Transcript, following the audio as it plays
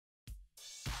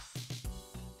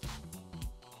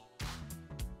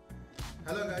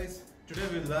Hello guys, today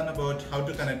we'll learn about how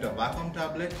to connect a Wacom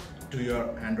tablet to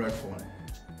your Android phone.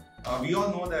 We all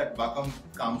know that Wacom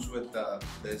comes with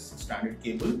this standard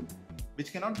cable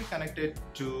which cannot be connected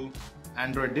to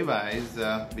Android device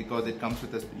because it comes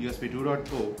with a USB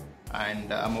 2.0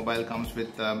 and a mobile comes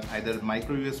with either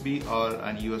microUSB or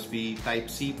an USB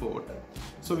Type-C port.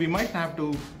 So we might have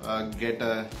to get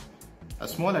a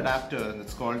small adapter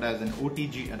that's called as an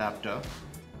OTG adapter.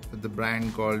 The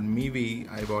brand called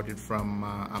MediaPad, I bought it from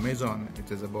Amazon.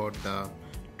 It is about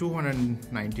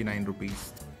 299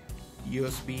 rupees.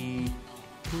 USB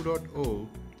 2.0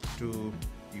 to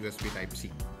USB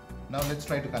Type-C. Now let's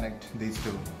try to connect these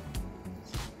two.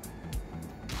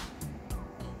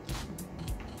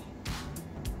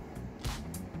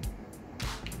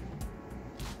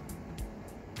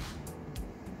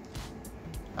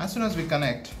 As soon as we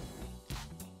connect,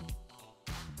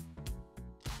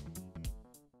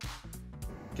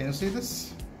 can you see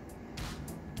this?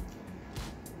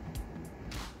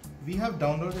 We have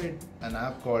downloaded an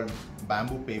app called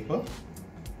Bamboo Paper.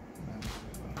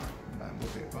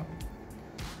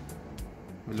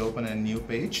 We'll open a new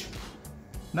page.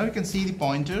 Now you can see the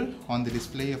pointer on the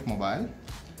display of mobile.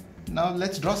 Now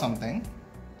let's draw something.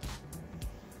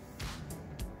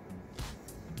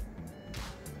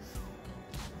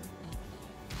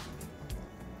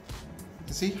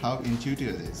 See how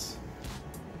intuitive it is,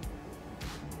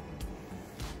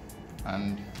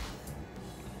 and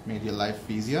made your life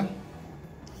easier.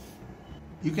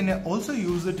 You can also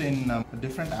use it in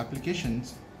different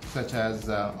applications such as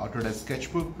Autodesk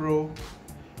Sketchbook Pro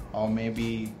or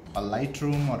maybe a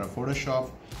Lightroom or a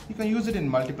Photoshop. You can use it in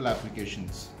multiple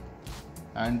applications,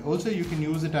 and also you can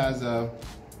use it as a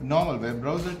normal web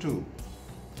browser too.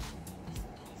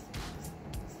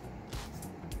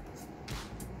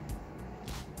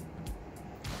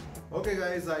 Okay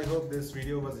guys, I hope this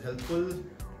video was helpful.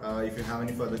 If you have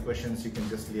any further questions, you can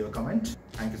just leave a comment.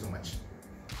 Thank you so much.